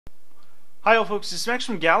Hi all folks, it's Max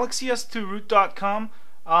from Galaxy S2 Root.com.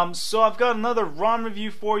 So I've got another ROM review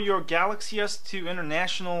for your Galaxy S2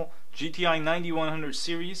 International GT-i9100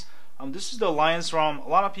 series. This is the Alliance ROM. A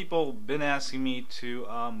lot of people have been asking me to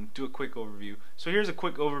do a quick overview. So here's a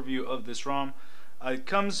quick overview of this ROM. It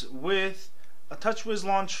comes with a TouchWiz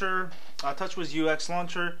launcher, a TouchWiz UX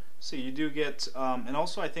launcher. So you do get, and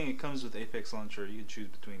also I think it comes with Apex launcher. You can choose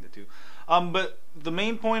between the two. But the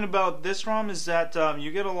main point about this ROM is that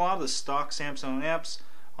you get a lot of the stock Samsung apps.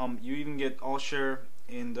 You even get AllShare,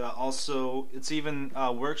 and also it's even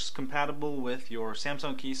works compatible with your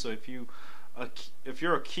Samsung keys. So if you're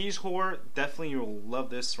a keys whore, definitely you'll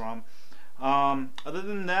love this ROM. Other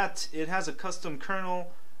than that, it has a custom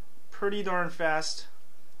kernel, pretty darn fast,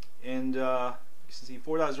 and you can see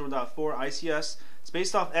 4.0.4 ICS. It's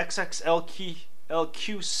based off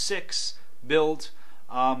XXLQ6 build.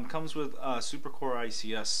 Comes with SuperCore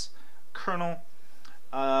ICS kernel.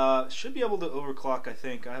 Should be able to overclock, I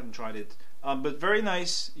think. I haven't tried it. But very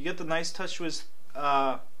nice. You get the nice TouchWiz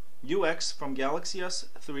UX from Galaxy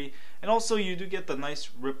S3, and also you do get the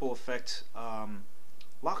nice ripple effect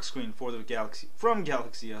lock screen for the Galaxy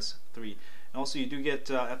S3. And also you do get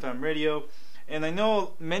FM radio. And I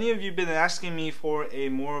know many of you have been asking me for a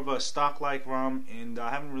more of a stock-like ROM, and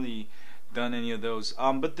I haven't really done any of those.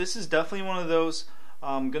 But this is definitely one of those.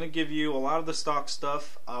 I'm going to give you a lot of the stock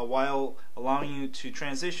stuff while allowing you to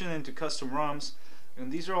transition into custom ROMs. And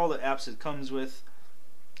these are all the apps it comes with.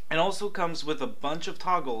 And also comes with a bunch of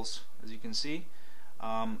toggles, as you can see,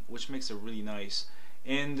 which makes it really nice.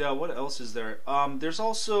 And what else is there? There's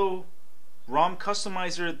also ROM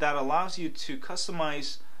Customizer that allows you to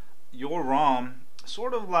customize your ROM,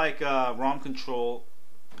 sort of like ROM control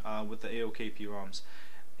with the AOKP ROMs.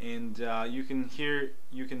 And you can do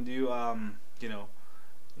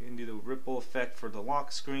you can do the ripple effect for the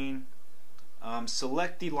lock screen.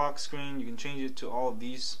 Select the lock screen. You can change it to all of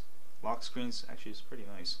these lock screens. Actually, it's pretty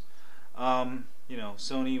nice.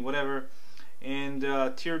 Sony, whatever. And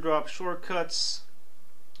teardrop shortcuts,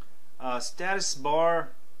 status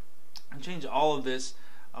bar. And change all of this.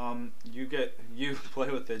 You play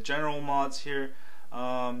with the general mods here.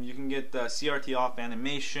 You can get the CRT off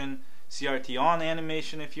animation, CRT on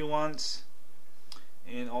animation if you want,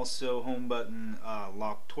 and also home button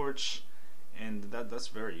lock torch, and that's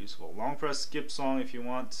very useful. Long press skip song if you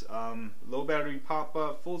want. Low battery pop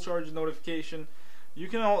up, full charge notification. You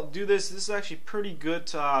can all do this. This is actually pretty good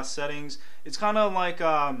settings. It's kind of like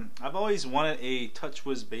I've always wanted a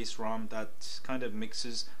TouchWiz based ROM that kind of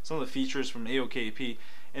mixes some of the features from AOKP,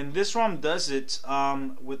 and this ROM does it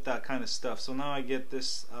with that kind of stuff. So now I get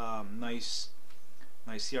this nice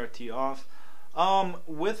CRT off.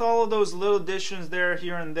 With all of those little additions there,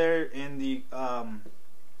 here and there, in the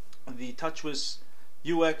TouchWiz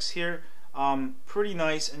UX here, pretty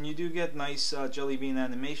nice, and you do get nice jelly bean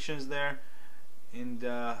animations there. And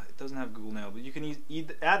it doesn't have Google now, but you can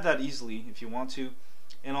add that easily if you want to.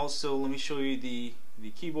 And also, let me show you the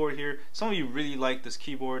keyboard here. Some of you really like this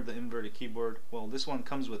keyboard, the inverted keyboard. Well, this one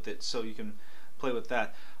comes with it, so you can play with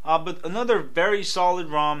that. But another very solid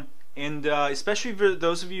ROM, and especially for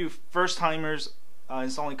those of you first timers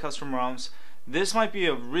installing custom ROMs, this might be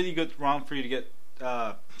a really good ROM for you to get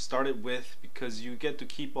started with, because you get to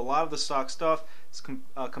keep a lot of the stock stuff. It's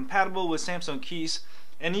compatible with Samsung keys.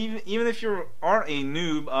 And even if you aren't a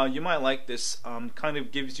noob, you might like this. Kind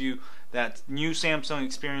of gives you that new Samsung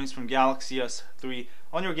experience from Galaxy S3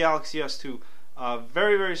 on your Galaxy S2.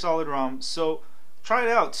 Very, very solid ROM. So try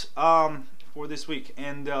it out for this week,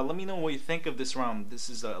 and let me know what you think of this ROM. This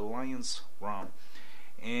is the Alliance ROM.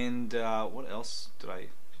 And what else? Did I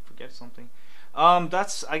forget something?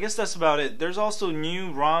 I guess that's about it. There's also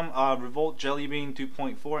new ROM, Revolt Jelly Bean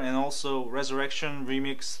 2.4, and also Resurrection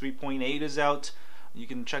Remix 3.8 is out. You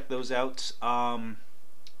can check those out, on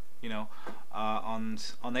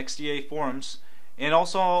XDA forums, and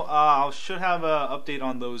also I should have an update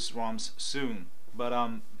on those ROMs soon. But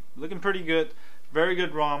looking pretty good, very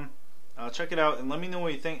good ROM. Check it out and let me know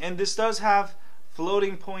what you think. And this does have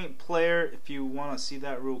floating point player. If you want to see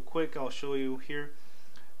that real quick, I'll show you here.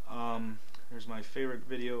 Here's my favorite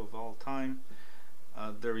video of all time.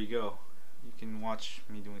 There we go. You can watch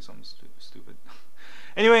me doing something stupid.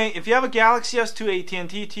 Anyway, if you have a Galaxy S2,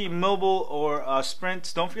 AT&T, T-Mobile, or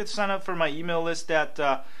Sprint, don't forget to sign up for my email list at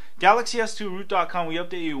GalaxyS2Root.com. We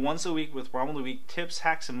update you once a week with ROM of the Week tips,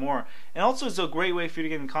 hacks, and more. And also, it's a great way for you to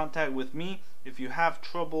get in contact with me if you have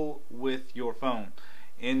trouble with your phone.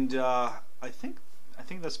 And I think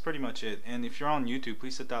that's pretty much it. And if you're on YouTube,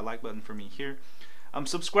 please hit that like button for me here.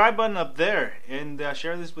 Subscribe button up there, and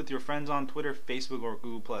share this with your friends on Twitter, Facebook, or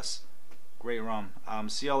Google+. Great ROM.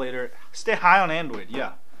 See y'all later. Stay high on Android.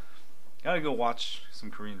 Yeah. gotta go watch some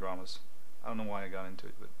Korean dramas. I don't know why I got into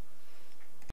it, but